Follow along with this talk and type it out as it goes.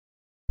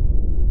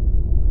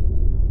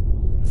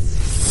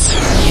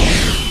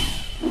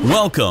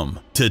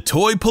Welcome to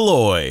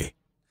toy-polloi.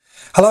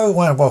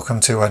 Hello and welcome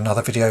to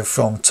another video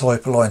from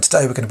toy-polloi, and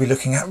today we're going to be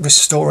looking at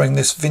restoring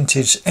this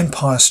vintage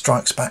Empire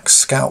Strikes Back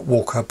Scout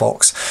Walker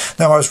box.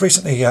 Now I was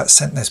recently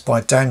sent this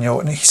by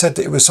Daniel, and he said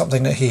that it was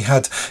something that he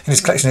had in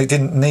his collection he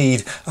didn't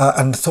need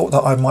and thought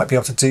that I might be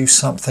able to do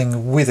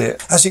something with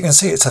it. As you can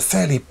see, it's a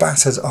fairly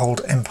battered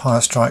old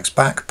Empire Strikes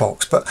Back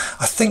box, but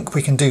I think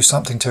we can do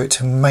something to it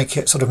to make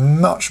it sort of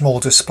much more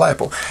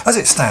displayable. As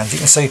it stands, you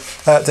can see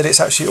that it's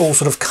actually all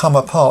sort of come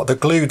apart. The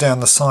glue down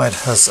the side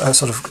has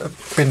sort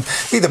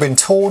of either been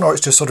torn or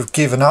it's just sort of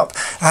given up,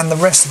 and the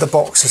rest of the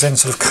box has then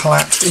sort of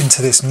collapsed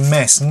into this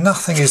mess.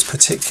 Nothing is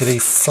particularly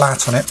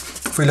flat on it.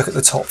 If we look at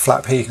the top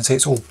flap here, you can see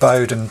it's all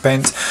bowed and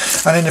bent,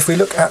 and then if we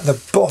look at the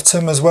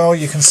bottom as well,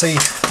 you can see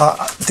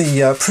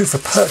the proof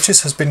of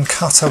purchase has been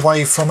cut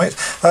away from it.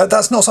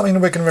 That's not something that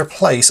we're going to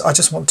replace. I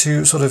just want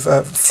to sort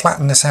of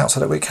flatten this out so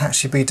that it can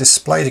actually be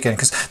displayed again,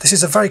 because this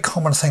is a very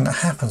common thing that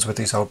happens with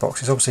these old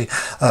boxes. Obviously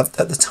at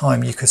the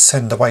time you could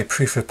send away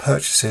proof of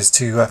purchases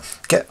to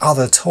get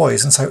other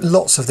toys, and so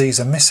lots of these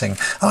are missing.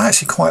 And I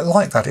actually quite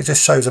like that. It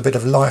just shows a bit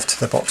of life to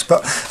the box,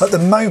 but at the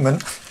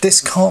moment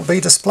this can't be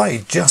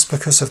displayed just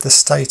because of the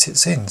state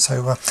it's in.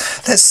 So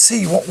let's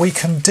see what we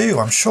can do.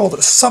 I'm sure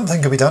that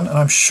something can be done, and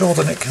I'm sure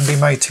that it can be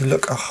made to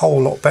look a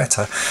whole lot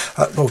better.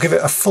 We'll give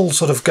it a full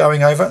sort of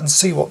going over and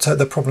see what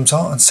the problems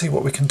are and see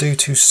what we can do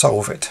to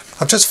solve it.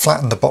 I've just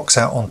flattened the box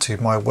out onto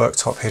my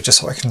worktop here just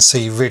so I can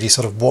see really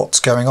sort of what's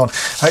going on.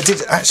 I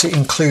did actually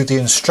include the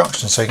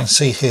instructions, so you can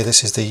see here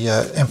this is the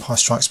Empire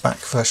Strikes Back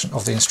version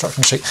of the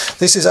instruction sheet.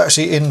 This is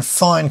actually in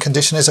fine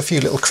condition. There's a few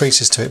little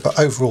creases to it, but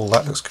overall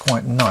that looks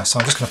quite nice. So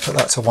I'm just going to put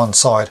that to one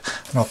side,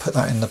 and I'll put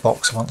that in the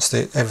box once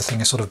everything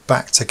is sort of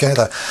back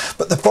together.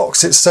 But the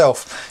box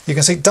itself, you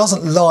can see,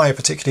 doesn't lie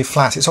particularly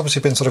flat. It's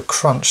obviously been sort of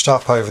crunched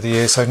up over the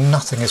years, so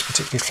nothing is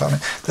particularly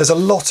flat. There's a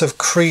lot of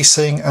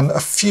creasing and a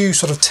few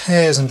sort of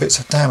tears and bits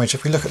of damage.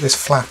 If we look at this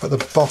flap at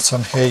the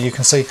bottom here, you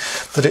can see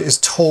that it is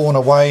torn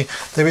away.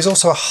 There is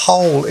also a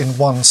hole in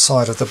one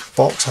side of the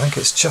box. I think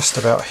it's just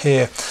about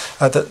here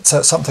that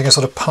something has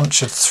sort of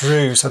punctured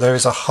through, so there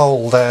is a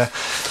hole there.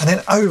 And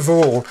then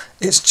overall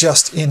it's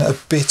just in a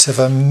bit of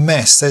a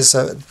mess. There's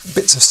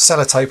bits of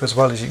sellotape as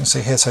well, as you can see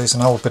here, so there's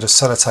an old bit of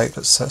sellotape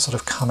that's sort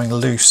of coming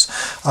loose,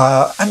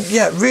 and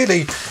yeah,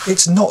 really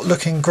it's not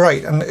looking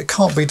great and it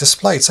can't be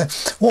displayed. So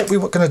what we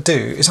were going to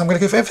do is I'm going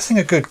to give everything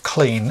a good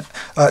clean,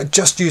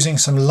 just using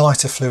some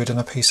lighter fluid and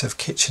a piece of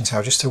kitchen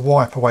towel just to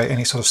wipe away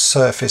any sort of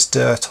surface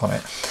dirt on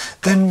it.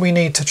 Then we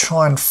need to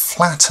try and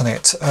flatten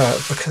it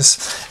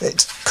because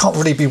it can't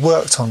really be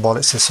worked on while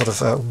it's this sort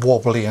of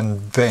wobbly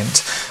and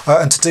bent,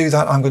 and to do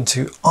that I'm going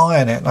to iron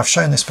it. And I've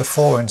shown this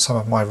before in some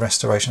of my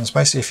restorations.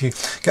 Basically, if you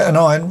get an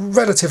iron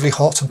relatively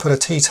hot and put a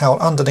tea towel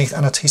underneath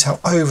and a tea towel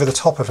over the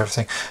top of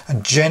everything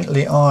and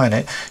gently iron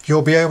it,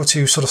 you'll be able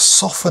to sort of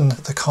soften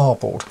the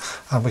cardboard,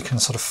 and we can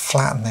sort of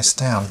flatten this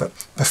down. But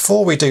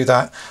before we do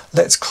that,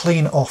 let's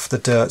clean off the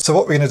dirt. So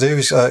what we're going to do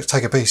is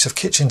take a piece of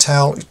kitchen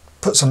towel,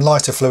 put some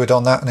lighter fluid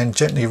on that, and then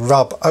gently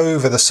rub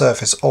over the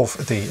surface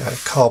of the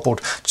cardboard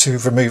to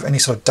remove any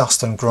sort of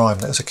dust and grime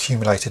that has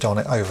accumulated on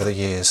it over the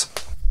years.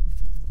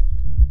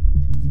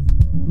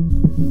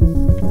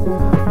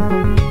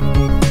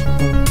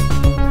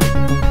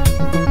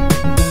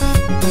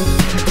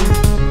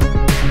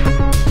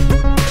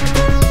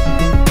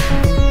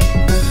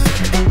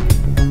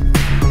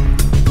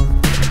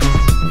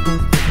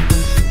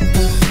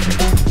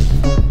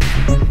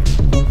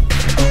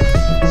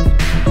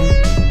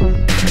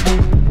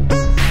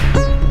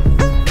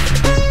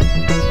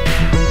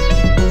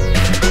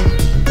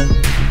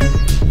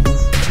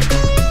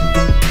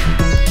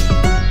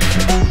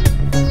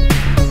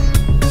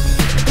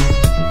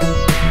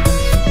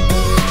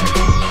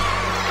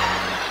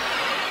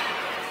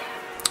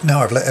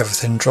 Now I've let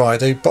everything dry,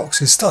 the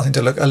box is starting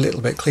to look a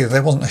little bit cleaner.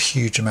 There wasn't a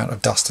huge amount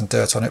of dust and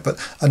dirt on it, but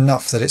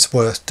enough that it's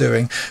worth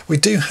doing. We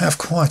do have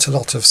quite a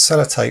lot of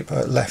sellotape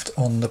left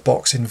on the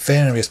box in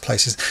various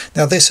places.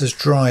 Now this has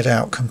dried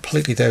out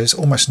completely. There is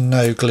almost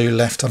no glue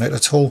left on it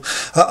at all.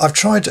 I've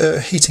tried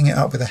heating it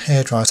up with a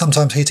hairdryer.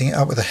 Sometimes heating it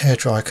up with a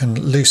hairdryer can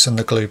loosen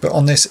the glue, but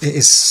on this it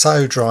is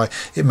so dry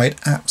it made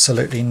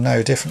absolutely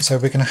no difference. So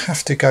we're going to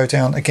have to go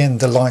down again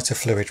the lighter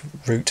fluid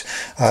route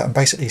and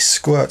basically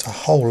squirt a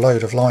whole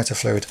load of lighter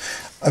fluid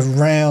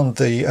around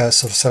the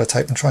sort of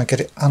sellotape and try and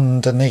get it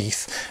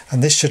underneath,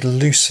 and this should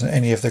loosen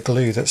any of the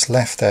glue that's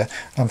left there.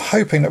 I'm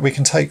hoping that we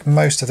can take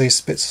most of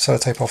these bits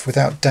of sellotape off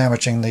without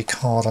damaging the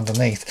card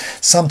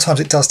underneath. Sometimes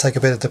it does take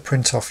a bit of the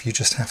print off, you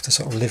just have to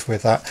sort of live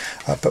with that,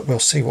 but we'll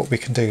see what we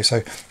can do.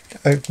 So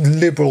a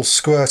liberal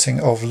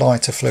squirting of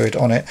lighter fluid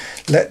on it.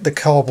 Let the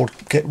cardboard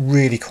get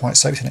really quite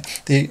soaked in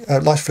it. The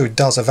lighter fluid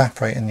does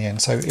evaporate in the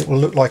end, so it will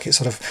look like it's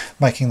sort of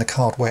making the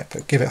card wet,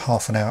 but give it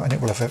half an hour and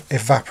it will have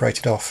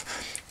evaporated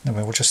off. And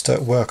we'll just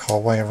work our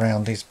way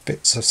around these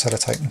bits of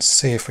sellotape and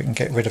see if we can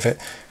get rid of it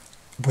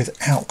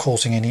without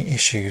causing any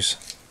issues.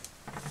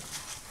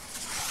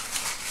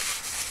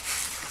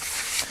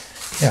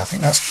 yeah, I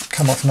think that's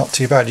come off not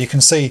too bad. You can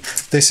see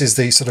this is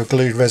the sort of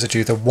glued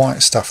residue, the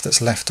white stuff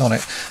that's left on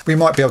it. We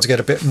might be able to get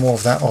a bit more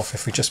of that off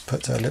if we just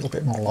put a little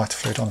bit more lighter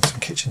fluid on some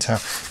kitchen towel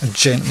and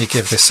gently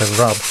give this a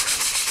rub.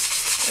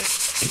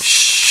 It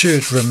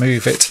should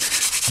remove it.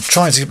 I'm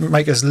trying to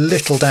make as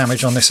little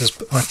damage on this as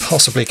I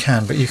possibly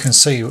can, but you can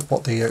see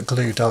what the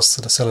glue does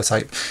to the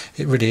sellotape.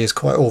 It really is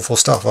quite awful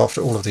stuff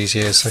after all of these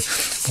years,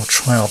 so we'll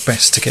try our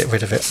best to get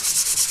rid of it.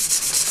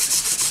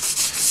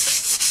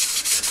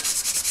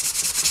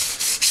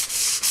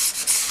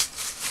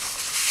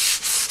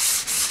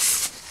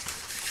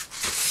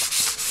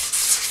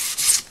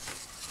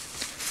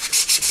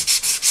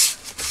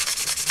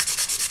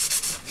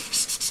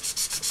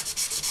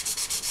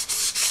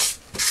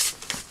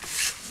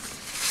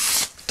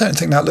 Don't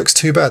think that looks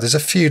too bad. There's a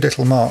few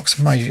little marks.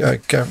 May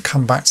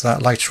come back to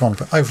that later on,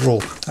 but overall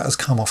that has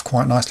come off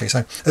quite nicely.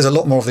 So there's a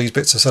lot more of these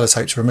bits of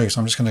sellotape to remove, so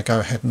I'm just going to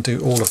go ahead and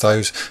do all of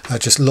those,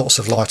 just lots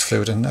of light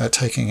fluid and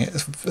taking it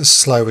as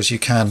slow as you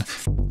can.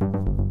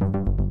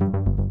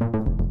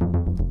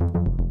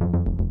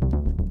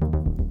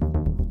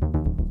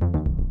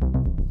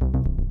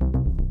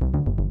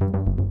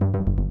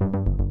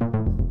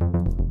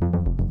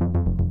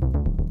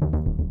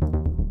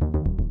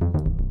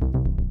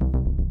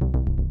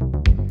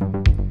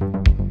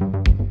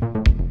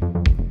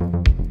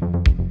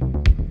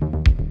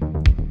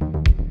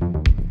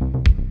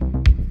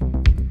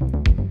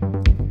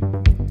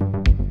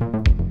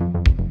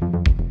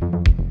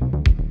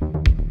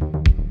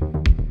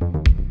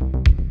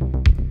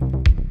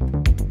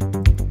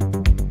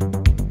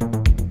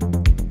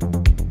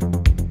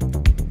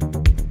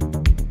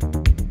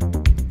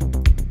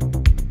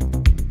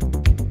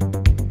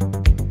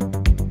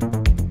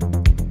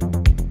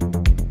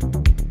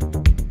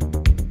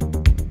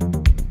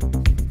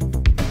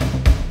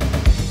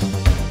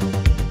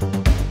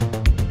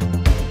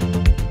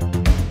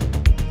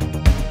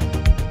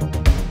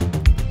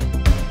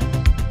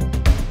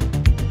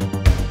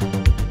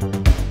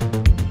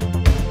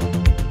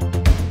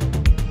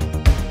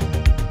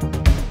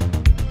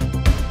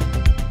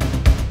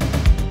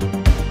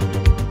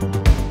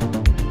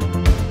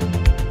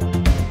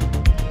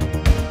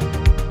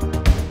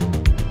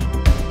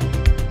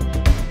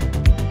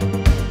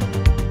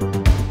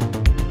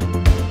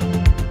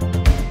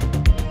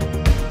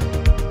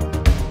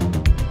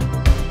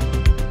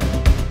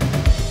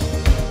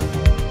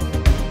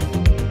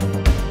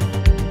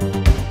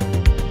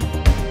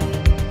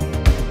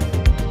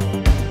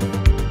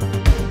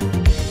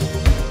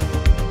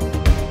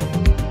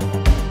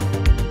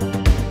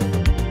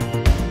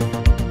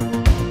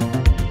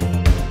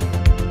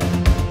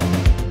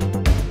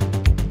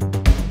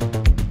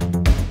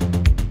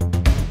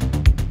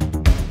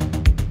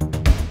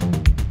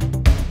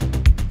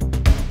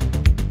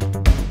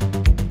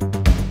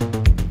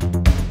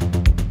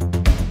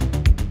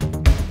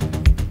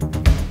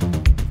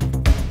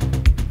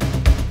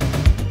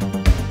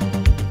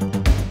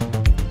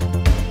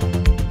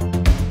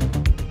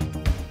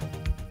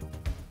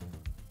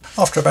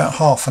 After about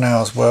half an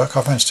hour's work,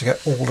 I've managed to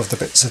get all of the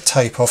bits of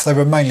tape off. They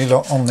were mainly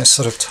on this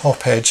sort of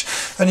top edge,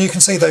 and you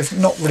can see they've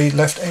not really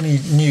left any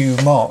new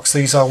marks.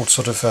 These old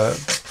sort of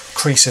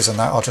creases and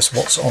that are just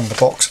what's on the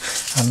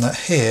box, and that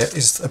here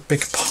is a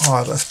big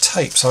pile of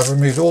tape. So I've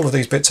removed all of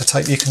these bits of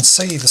tape. You can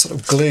see the sort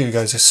of glue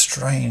goes this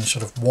strange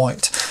sort of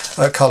white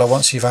colour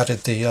once you've added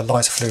the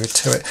lighter fluid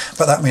to it,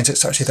 but that means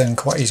it's actually then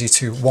quite easy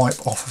to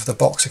wipe off of the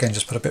box. Again,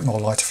 just put a bit more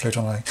lighter fluid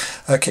on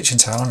a kitchen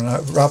towel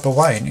and rub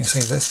away, and you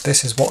can see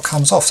this is what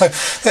comes off. So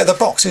yeah, the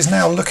box is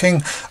now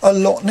looking a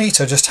lot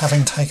neater just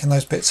having taken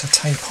those bits of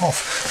tape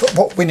off. But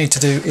what we need to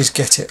do is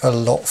get it a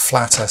lot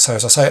flatter. So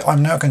as I say,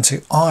 I'm now going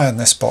to iron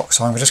this box.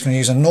 So I'm just going to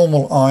use a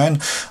normal iron.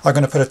 I'm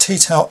going to put a tea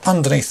towel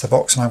underneath the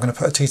box, and I'm going to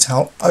put a tea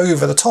towel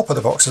over the top of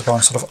the box as well,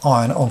 and sort of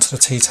iron onto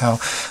the tea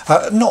towel.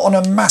 Not on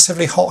a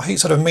massively hot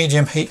heat, sort of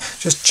medium heat,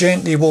 just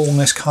gently warm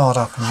this card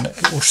up, and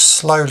it will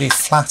slowly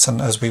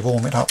flatten as we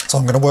warm it up. So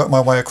I'm going to work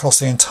my way across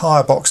the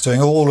entire box,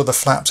 doing all of the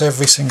flaps,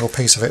 every single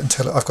piece of it,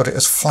 until I've got it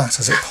as flat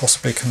as it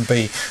possibly can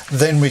be.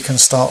 Then we can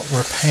start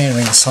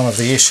repairing some of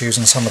the issues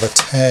and some of the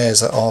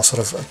tears that are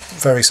sort of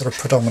very sort of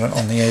predominant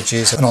on the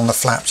edges and on the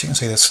flaps. You can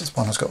see this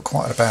one has got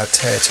quite a bad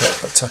tear to it,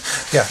 but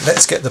yeah,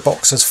 let's get the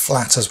box as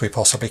flat as we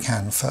possibly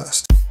can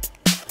first.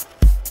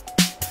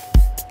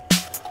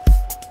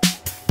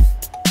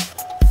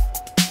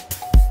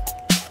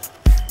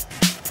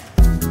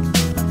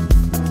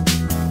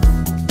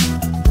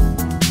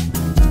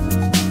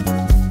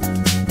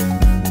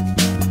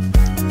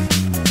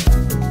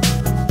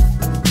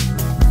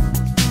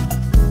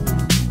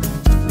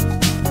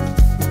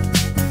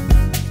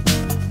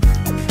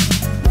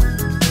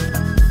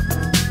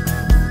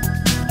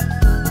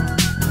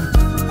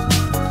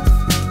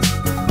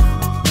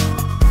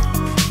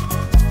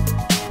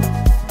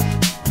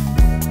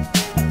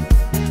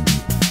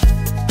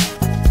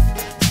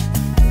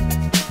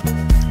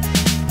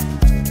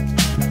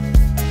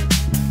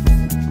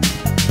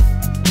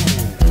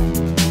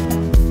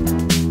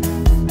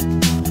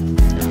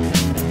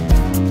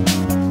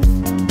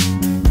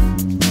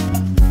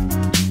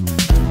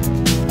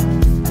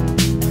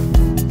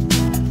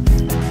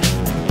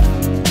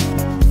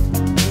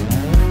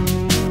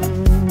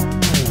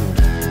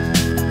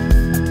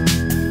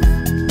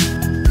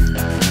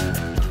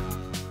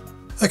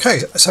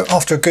 Okay, so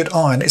after a good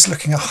iron, it's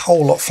looking a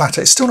whole lot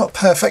flatter. It's still not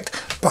perfect,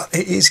 but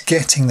it is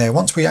getting there.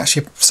 Once we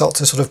actually start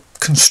to sort of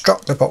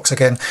construct the box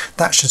again,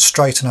 that should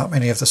straighten up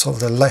any of the sort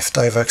of the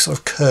leftover sort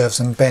of curves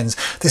and bends.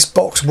 This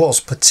box was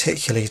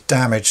particularly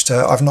damaged.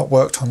 I've not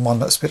worked on one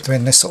that's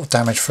been this sort of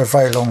damage for a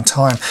very long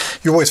time.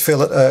 You always feel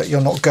that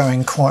you're not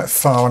going quite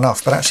far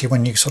enough, but actually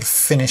when you sort of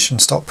finish and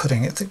start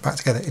putting it back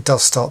together, it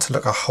does start to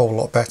look a whole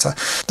lot better.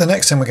 The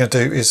next thing we're going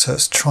to do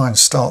is try and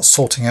start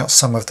sorting out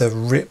some of the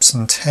rips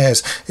and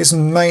tears. It's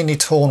mainly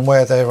torn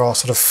where there are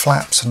sort of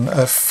flaps and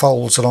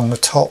folds along the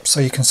top, so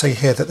you can see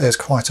here that there's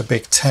quite a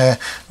big tear.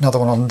 Another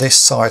one on this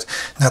side.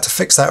 Now to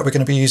fix that, we're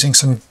going to be using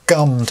some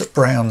gummed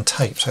brown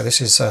tape. So this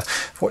is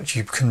what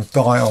you can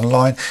buy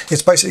online.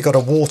 It's basically got a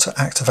water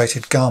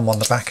activated gum on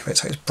the back of it,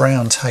 so it's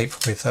brown tape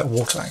with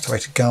water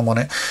activated gum on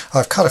it.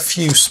 I've cut a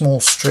few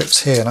small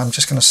strips here, and I'm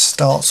just going to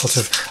start sort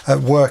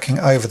of working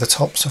over the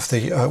tops of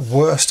the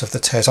worst of the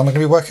tears. I'm going to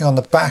be working on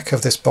the back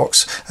of this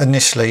box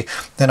initially,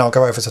 then I'll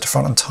go over to the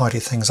front and tidy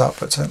things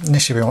up, but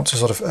initially we want to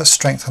sort of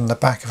strengthen the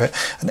back of it,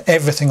 and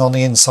everything on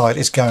the inside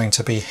is going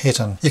to be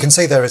hidden. You can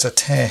see there is a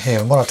tear here,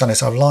 and what I've done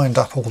is I've lined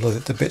up all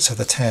of the bits of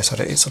the tear so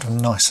that it's sort of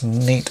nice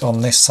and neat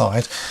on this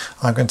side.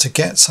 I'm going to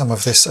get some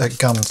of this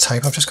gum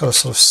tape. I've just got a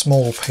sort of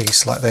small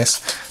piece like this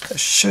that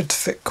should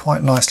fit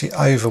quite nicely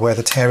over where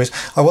the tear is.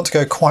 I want to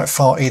go quite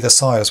far either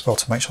side as well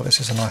to make sure this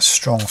is a nice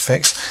strong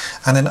fix.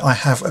 And then I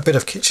have a bit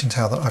of kitchen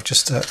towel that I've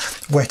just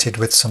wetted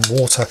with some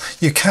water.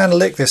 You can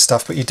lick this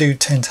stuff, but you do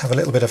tend to have a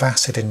little bit of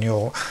acid in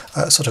your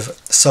sort of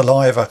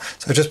saliva,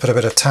 so just put a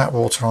bit of tap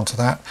water onto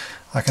that.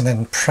 I can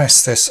then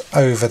press this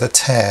over the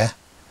tear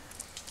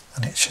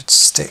and it should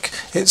stick.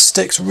 It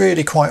sticks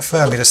really quite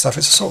firmly, this stuff.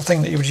 It's the sort of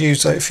thing that you would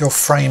use if you're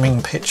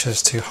framing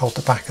pictures to hold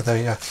the back of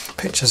the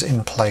pictures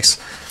in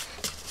place.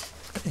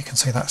 But you can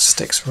see that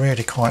sticks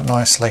really quite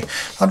nicely.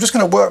 I'm just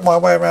going to work my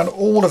way around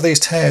all of these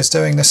tears,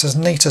 doing this as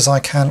neat as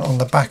I can on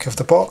the back of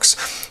the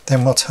box.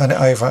 Then we'll turn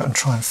it over and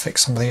try and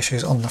fix some of the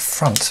issues on the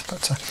front.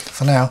 But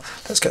for now,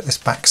 let's get this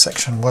back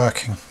section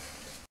working.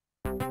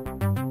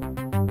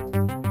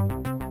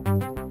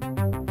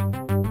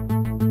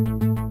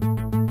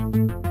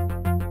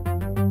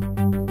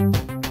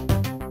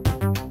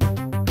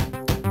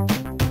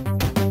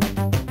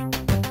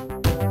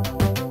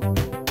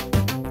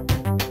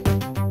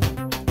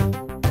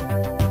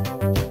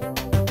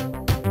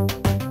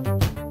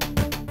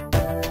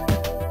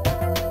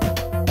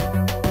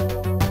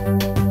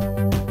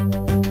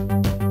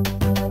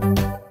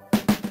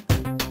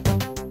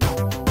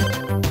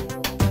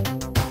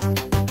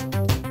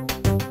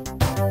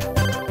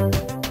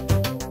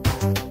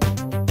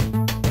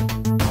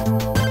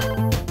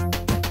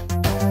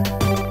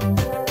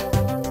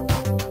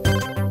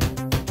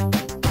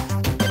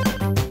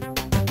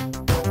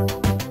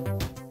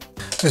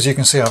 As you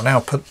can see, I've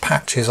now put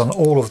patches on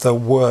all of the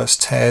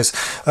worst tears.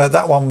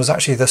 That one was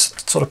actually this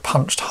sort of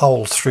punched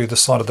hole through the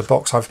side of the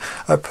box.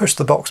 I've pushed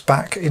the box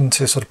back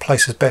into sort of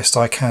place as best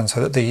I can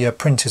so that the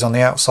print is on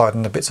the outside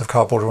and the bits of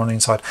cardboard are on the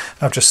inside.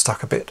 And I've just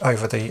stuck a bit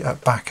over the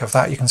back of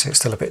that. You can see it's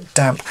still a bit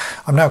damp.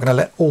 I'm now going to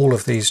let all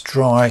of these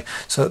dry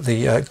so that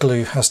the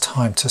glue has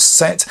time to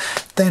set.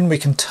 Then we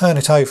can turn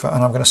it over,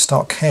 and I'm going to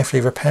start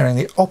carefully repairing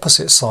the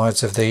opposite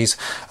sides of these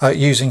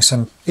using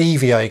some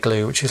EVA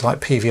glue, which is like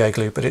PVA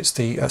glue, but it's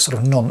the sort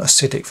of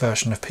non-acidic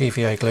version of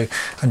PVA glue,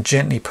 and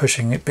gently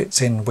pushing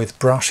bits in with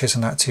brushes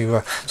and that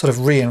to sort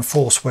of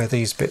reinforce where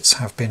these bits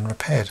have been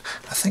repaired.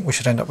 I think we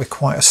should end up with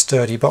quite a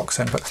sturdy box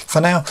then, but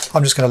for now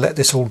I'm just going to let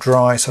this all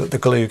dry so that the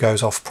glue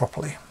goes off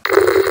properly.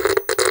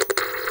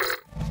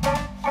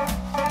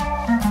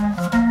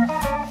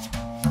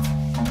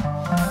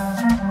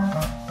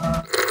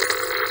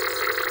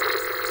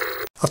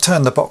 I've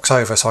turned the box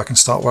over so I can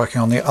start working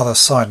on the other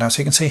side now. So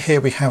you can see here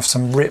we have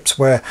some rips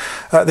where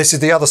this is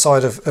the other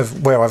side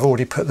of where I've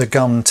already put the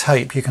gum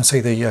tape. You can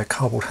see the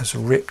cardboard has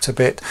ripped a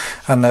bit,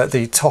 and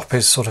the top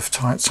is sort of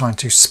trying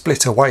to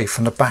split away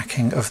from the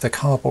backing of the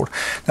cardboard.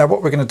 Now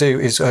what we're going to do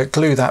is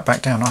glue that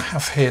back down. I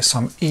have here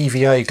some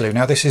EVA glue.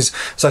 Now this is,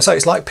 as I say,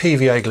 it's like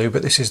PVA glue,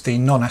 but this is the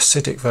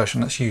non-acidic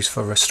version that's used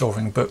for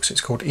restoring books.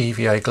 It's called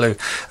EVA glue.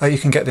 You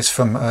can get this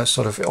from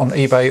sort of on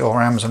eBay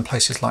or Amazon,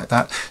 places like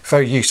that.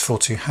 Very useful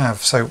to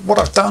have. So what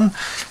I've done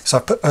is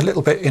I've put a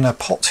little bit in a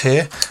pot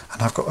here,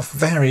 and I've got a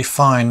very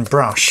fine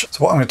brush.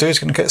 So what I'm going to do is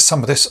going to get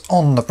some of this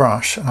on the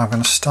brush, and I'm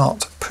going to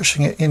start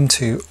pushing it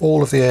into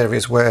all of the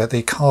areas where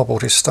the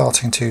cardboard is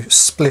starting to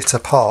split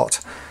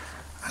apart,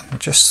 and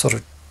just sort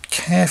of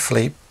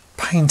carefully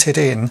paint it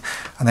in,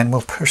 and then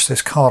we'll push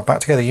this card back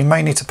together. You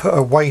may need to put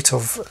a weight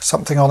of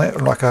something on it,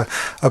 like a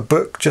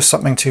book, just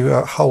something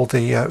to hold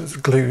the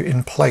glue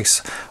in place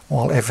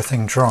while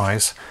everything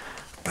dries.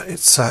 But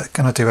it's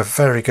going to do a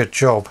very good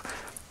job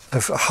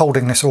of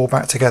holding this all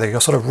back together.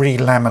 You're sort of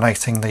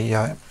re-laminating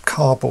the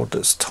cardboard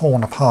that's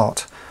torn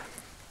apart.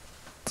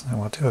 So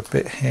we'll do a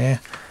bit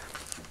here.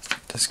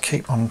 Just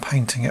keep on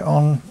painting it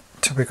on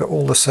till we've got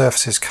all the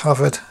surfaces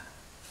covered.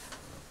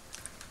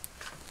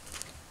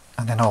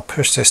 And then I'll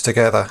push this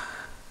together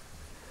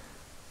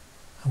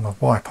and we'll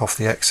wipe off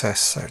the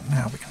excess. So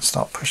now we can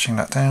start pushing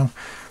that down.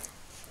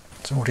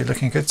 It's already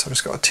looking good, so I've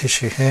just got a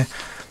tissue here.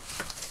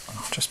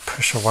 I'll just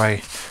push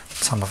away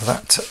some of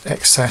that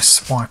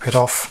excess, wipe it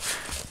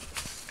off,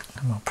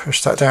 and I'll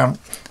push that down.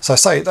 So I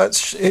say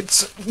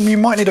you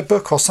might need a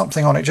book or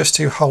something on it just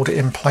to hold it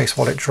in place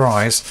while it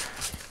dries,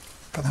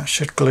 but that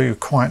should glue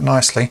quite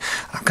nicely.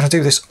 I'm going to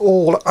do this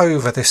all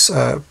over this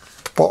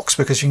box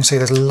because you can see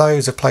there's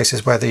loads of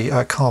places where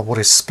the cardboard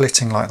is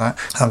splitting like that.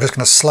 And I'm just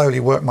going to slowly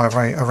work my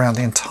way around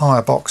the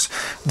entire box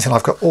until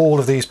I've got all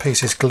of these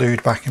pieces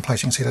glued back in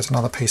place. You can see there's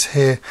another piece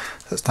here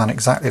that's done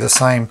exactly the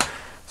same.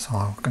 So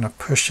I'm going to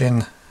push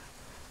in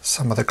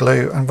some of the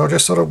glue and we'll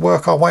just sort of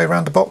work our way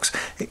around the box.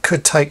 It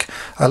could take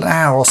an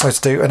hour or so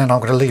to do, and then I'm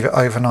going to leave it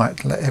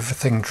overnight, let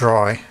everything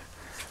dry.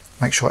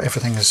 Make sure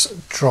everything is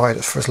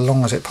dried for as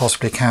long as it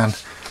possibly can.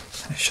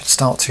 It should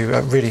start to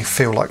really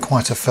feel like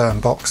quite a firm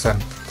box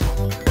then.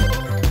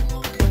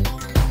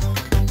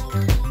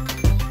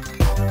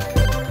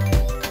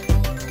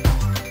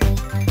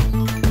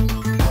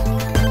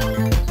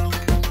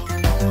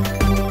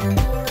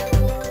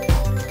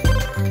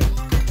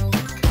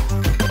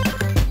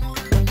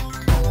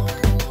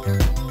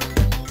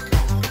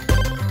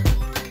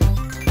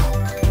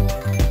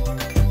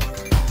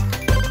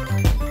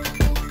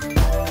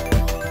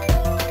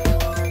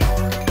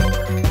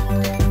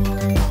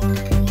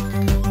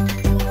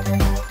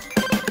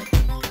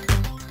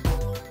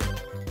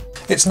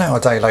 It's now a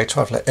day later.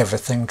 I've let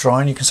everything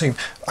dry and you can see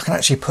I can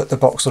actually put the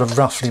box sort of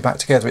roughly back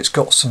together. It's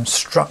got some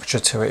structure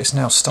to it. It's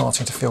now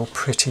starting to feel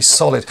pretty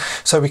solid.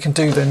 So we can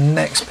do the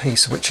next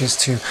piece, which is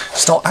to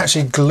start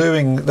actually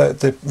gluing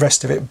the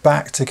rest of it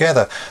back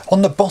together.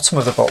 On the bottom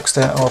of the box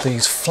there are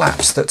these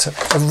flaps that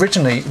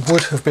originally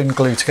would have been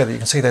glued together. You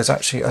can see there's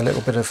actually a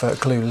little bit of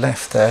glue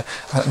left there,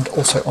 and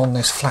also on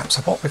this flap.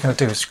 So what we're going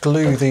to do is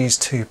glue these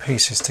two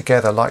pieces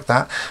together like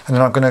that, and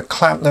then I'm going to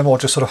clamp them or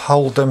just sort of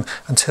hold them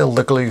until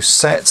the glue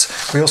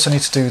sets. We also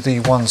need to do the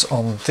ones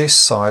on this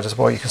side as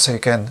well. You can see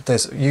again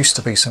there's used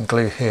to be some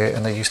glue here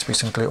and there used to be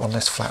some glue on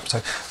this flap,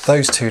 so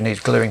those two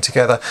need gluing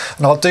together,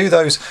 and I'll do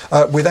those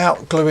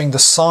without gluing the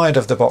side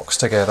of the box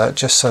together,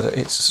 just so that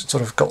it's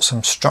sort of got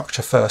some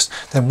structure first.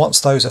 Then once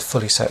those are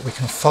fully set, we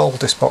can fold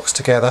this box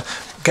together,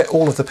 get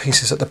all of the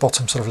pieces at the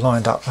bottom sort of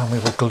lined up, and we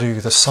will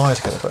glue the side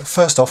together. But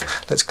first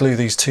off, let's glue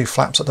these two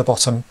flaps at the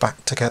bottom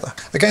back together.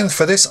 Again,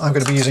 for this I'm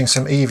going to be using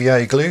some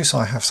EVA glue, so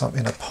I have some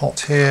in a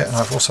pot here, and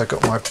I've also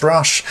got my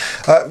brush.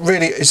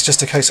 Really it's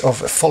just a case of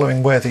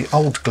following where the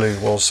old glue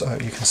was.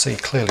 You can see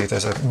clearly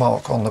there's a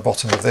mark on the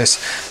bottom of this,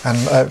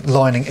 and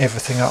lining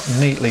everything up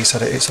neatly so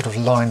that it sort of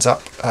lines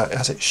up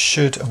as it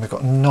should, and we've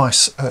got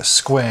nice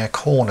square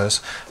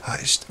corners.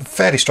 It's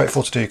fairly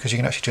straightforward to do because you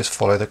can actually just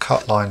follow the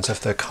cut lines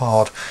of the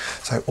card.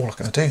 So all I'm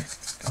going to do,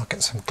 I'll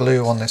get some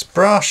glue on this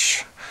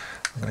brush.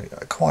 I'm going to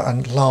get quite a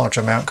large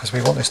amount because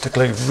we want this to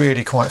glue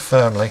really quite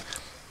firmly,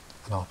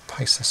 and I'll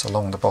paste this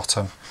along the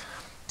bottom,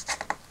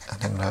 and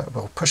then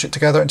we'll push it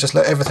together and just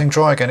let everything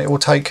dry again. It will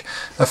take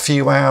a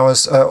few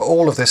hours.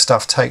 All of this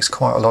stuff takes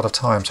quite a lot of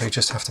time, so you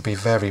just have to be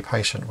very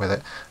patient with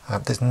it.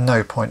 There's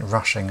no point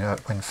rushing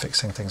when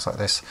fixing things like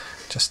this.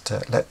 Just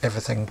let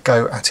everything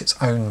go at its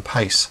own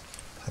pace.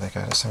 So there you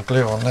go, there's some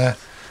glue on there.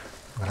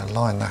 I'm going to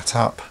line that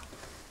up,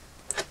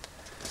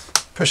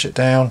 push it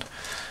down,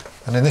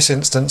 and in this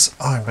instance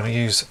I'm going to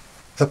use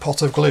the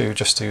pot of glue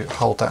just to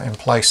hold that in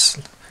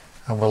place,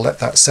 and we'll let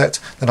that set.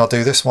 Then I'll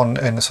do this one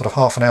in sort of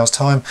half an hour's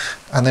time,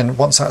 and then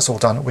once that's all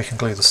done we can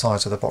glue the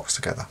sides of the box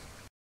together.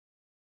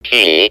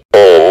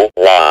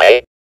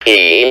 Toy-polloi.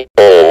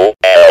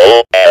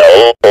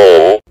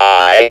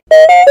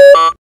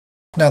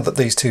 Now that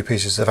these two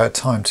pieces have had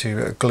time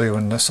to glue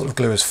and the sort of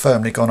glue has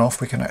firmly gone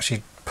off, we can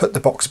actually put the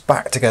box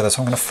back together.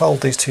 So I'm going to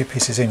fold these two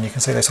pieces in. You can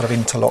see they sort of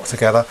interlock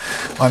together.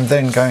 I'm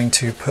then going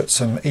to put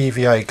some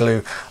EVA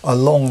glue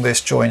along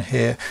this joint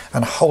here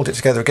and hold it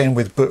together again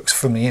with books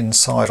from the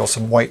inside or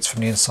some weights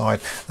from the inside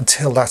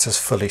until that is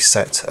fully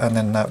set. And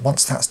then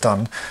once that's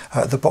done,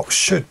 the box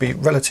should be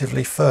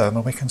relatively firm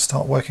and we can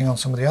start working on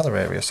some of the other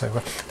areas.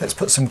 So let's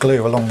put some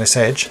glue along this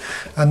edge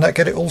and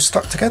get it all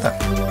stuck together.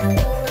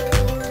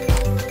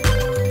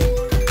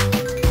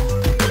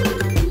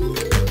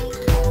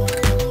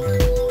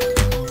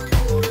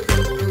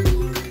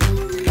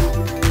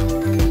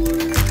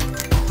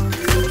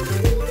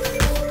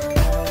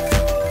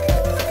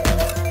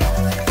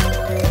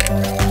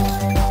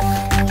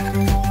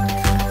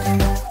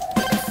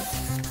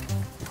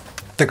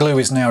 The glue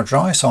is now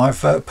dry, so I've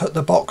put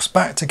the box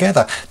back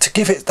together. To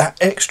give it that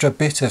extra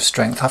bit of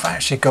strength, I've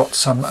actually got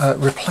some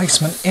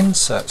replacement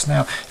inserts.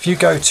 Now, if you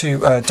go to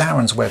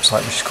Darren's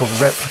website, which is called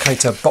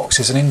Replicator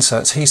Boxes and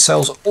Inserts, he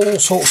sells all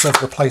sorts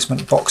of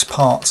replacement box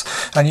parts,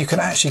 and you can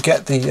actually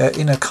get the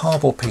inner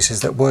cardboard pieces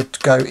that would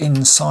go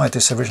inside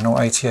this original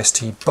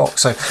ATST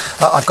box. So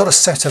I've got a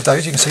set of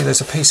those. You can see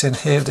there's a piece in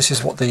here. This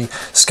is what the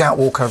Scout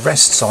Walker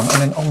rests on,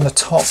 and then on the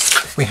top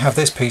we have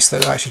this piece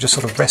that actually just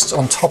sort of rests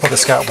on top of the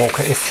Scout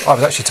Walker if I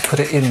was actually to put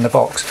it in the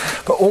box.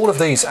 But all of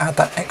these add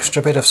that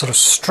extra bit of sort of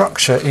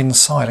structure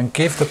inside and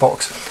give the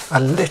box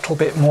a little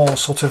bit more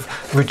sort of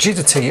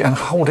rigidity and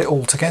hold it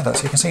all together.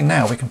 So you can see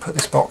now we can put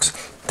this box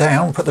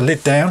down, put the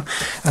lid down,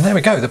 and there we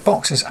go. The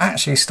box is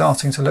actually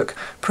starting to look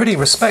pretty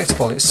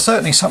respectable. It's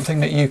certainly something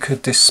that you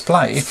could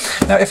display.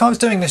 Now, if I was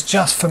doing this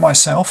just for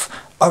myself,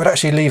 I would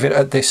actually leave it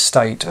at this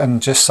state and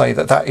just say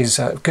that that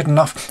is good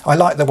enough. I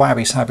like the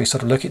wabby-sabby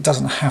sort of look. It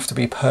doesn't have to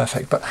be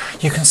perfect, but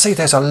you can see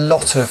there's a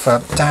lot of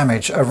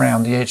damage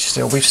around the edge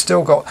still. We've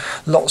still got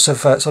lots of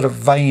sort of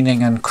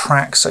veining and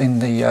cracks in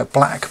the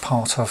black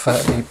part of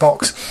the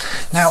box.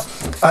 Now,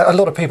 a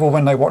lot of people,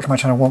 when they watch my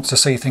channel, want to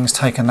see things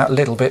taken that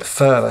little bit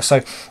further.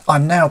 So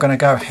I'm now going to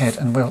go ahead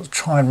and we'll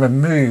try and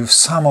remove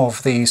some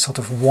of these sort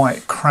of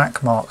white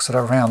crack marks that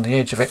are around the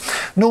edge of it.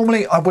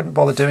 Normally, I wouldn't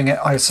bother doing it.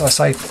 As I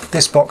say,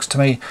 this box to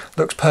me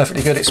looks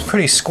perfectly good. It's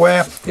pretty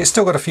square. It's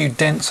still got a few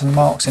dents and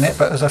marks in it,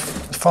 but as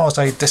far as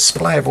a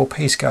displayable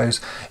piece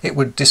goes, it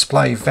would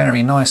display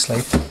very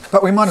nicely.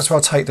 But we might as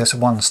well take this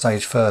one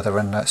stage further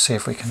and see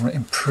if we can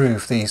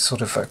improve these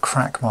sort of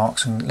crack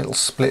marks and little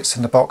splits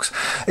in the box.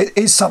 It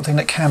is something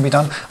that can be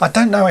done. I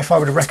don't know if I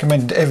would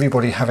recommend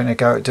everybody having a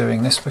go at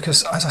doing this,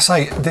 because as I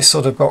say, this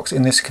sort of box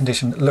in this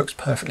condition looks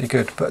perfectly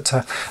good. But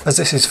as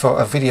this is for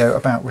a video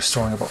about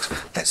restoring a box,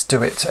 let's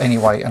do it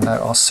anyway, and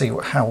I'll see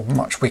how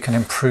much we can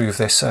improve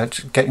this,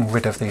 getting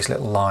rid of these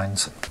little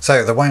lines.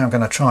 So the way I'm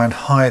going to try and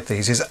hide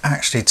these is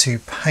actually to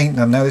paint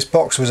them. Now, this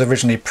box was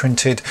originally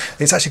printed.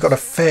 It's actually got a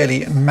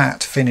fairly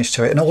matte finish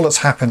to it, and all that's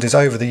happened is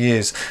over the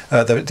years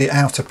the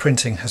outer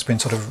printing has been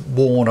sort of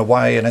worn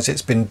away, and as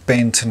it's been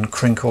bent and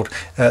crinkled,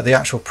 the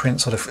actual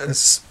print sort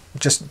of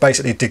just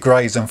basically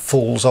degrades and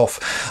falls off.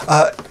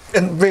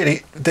 And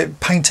really,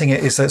 painting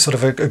it is sort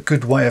of a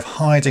good way of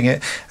hiding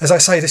it. As I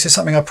say, this is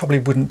something I probably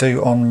wouldn't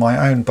do on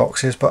my own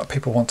boxes, but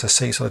people want to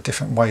see sort of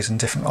different ways and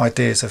different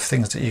ideas of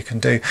things that you can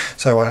do.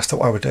 So I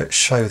thought I would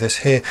show this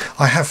here.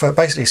 I have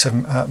basically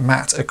some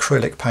matte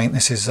acrylic paint.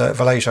 This is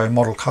Vallejo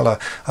Model Color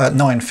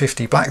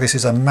 950 black. This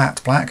is a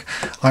matte black.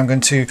 I'm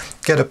going to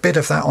get a bit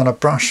of that on a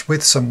brush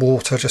with some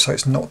water, just so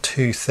it's not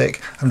too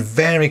thick, and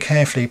very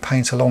carefully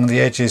paint along the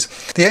edges.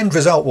 The end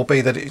result will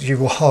be that you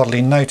will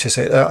hardly notice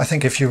it. I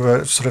think if you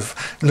were sort of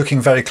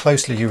looking very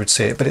closely, you would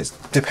see it, but it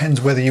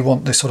depends whether you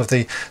want this sort of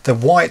the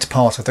white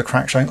part of the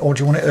crack showing, or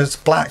do you want it as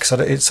black so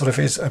that it sort of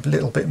is a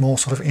little bit more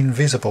sort of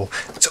invisible.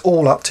 It's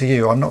all up to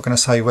you. I'm not going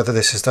to say whether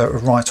this is the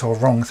right or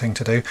wrong thing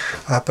to do,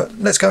 but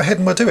let's go ahead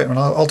and we'll do it. And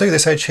I'll do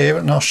this edge here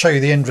and I'll show you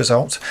the end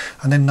result,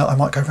 and then I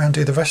might go around and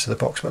do the rest of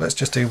the box, but let's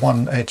just do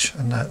one edge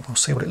and we'll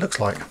see what it looks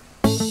like.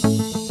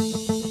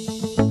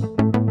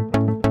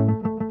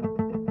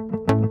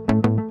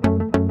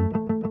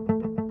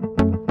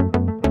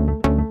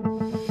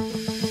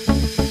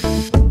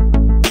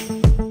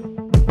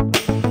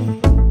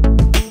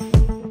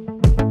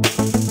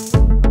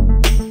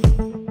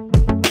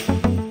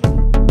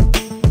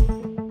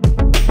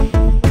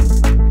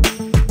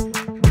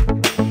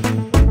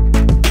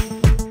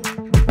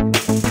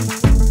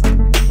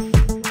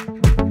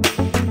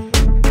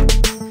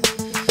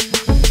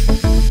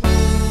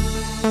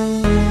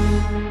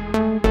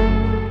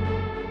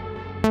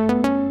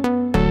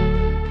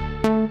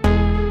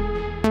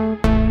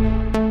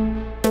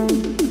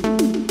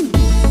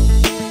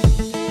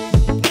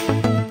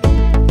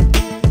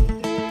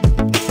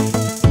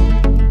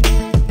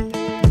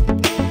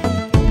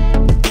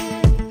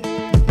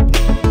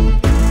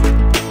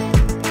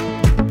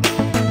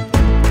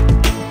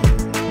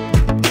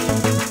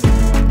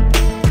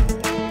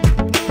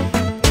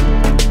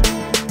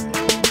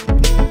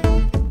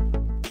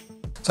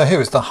 So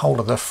here is the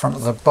whole of the front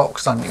of the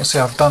box done. You can see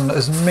I've done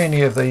as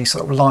many of these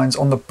sort of lines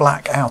on the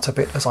black outer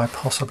bit as I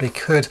possibly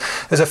could.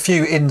 There's a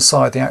few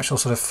inside the actual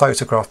sort of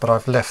photograph, but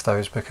I've left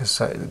those because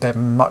they're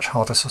much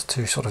harder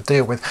to sort of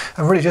deal with.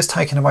 And really just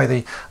taking away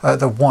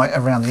the white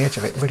around the edge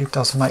of it really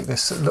does make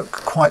this look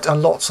quite a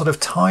lot sort of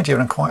tidier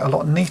and quite a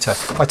lot neater.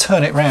 If I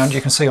turn it round,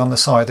 you can see on the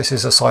side, this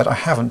is a side I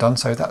haven't done,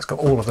 so that's got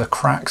all of the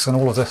cracks and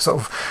all of the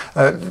sort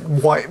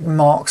of white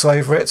marks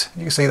over it.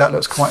 You can see that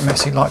looks quite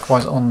messy.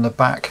 Likewise on the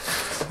back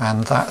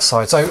and that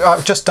side. So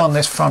I've just done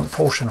this front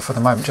portion for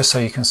the moment, just so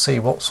you can see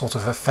what sort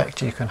of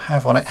effect you can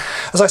have on it.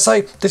 As I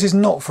say, this is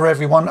not for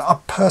everyone.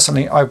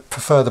 Personally, I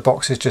prefer the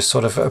boxes just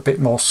sort of a bit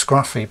more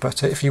scruffy,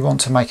 but if you want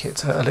to make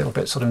it a little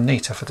bit sort of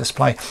neater for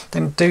display,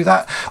 then do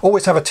that.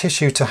 Always have a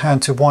tissue to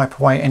hand to wipe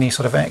away any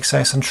sort of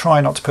excess, and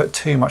try not to put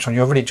too much on.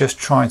 You're really just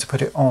trying to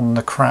put it on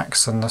the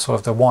cracks and the sort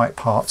of the white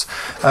parts.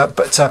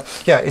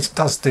 Yeah, it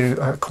does do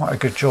quite a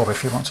good job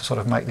if you want to sort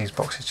of make these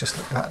boxes just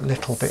look that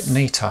little bit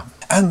neater.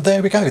 And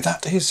there we go,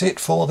 that is it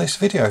for this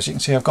video. As you can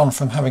see, I've gone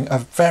from having a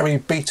very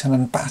beaten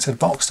and battered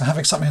box to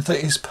having something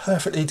that is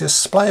perfectly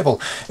displayable.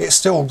 It's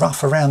still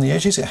rough around the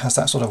edges, it has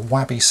that sort of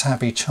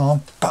wabby-sabby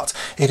charm, but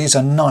it is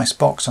a nice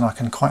box and I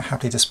can quite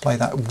happily display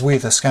that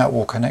with a Scout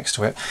Walker next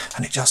to it,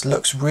 and it just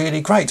looks really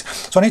great.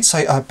 So I need to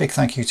say a big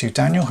thank you to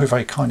Daniel, who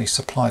very kindly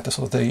supplied the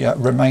sort of the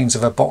remains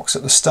of a box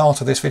at the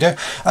start of this video,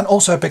 and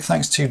also a big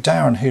thanks to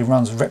Darren, who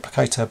runs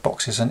Replicator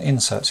Boxes and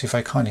Inserts, who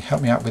very kindly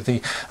helped me out with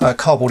the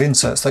cardboard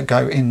inserts that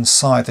go inside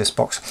inside this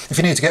box. If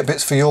you need to get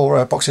bits for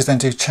your boxes, then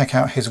do check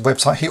out his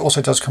website. He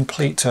also does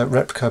complete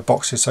replica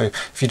boxes, so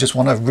if you just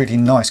want a really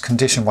nice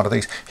condition one of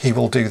these, he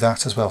will do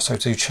that as well. So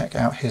do check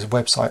out his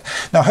website.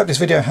 Now I hope this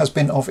video has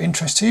been of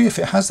interest to you. If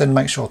it has, then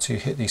make sure to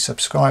hit the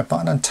subscribe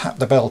button and tap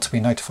the bell to be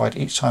notified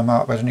each time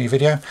I upload a new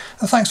video.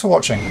 And thanks for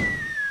watching.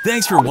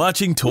 Thanks for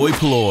watching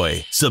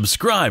toy-polloi.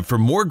 Subscribe for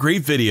more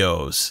great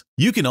videos.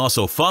 You can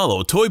also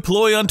follow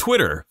toy-polloi on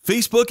Twitter,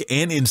 Facebook,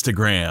 and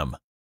Instagram.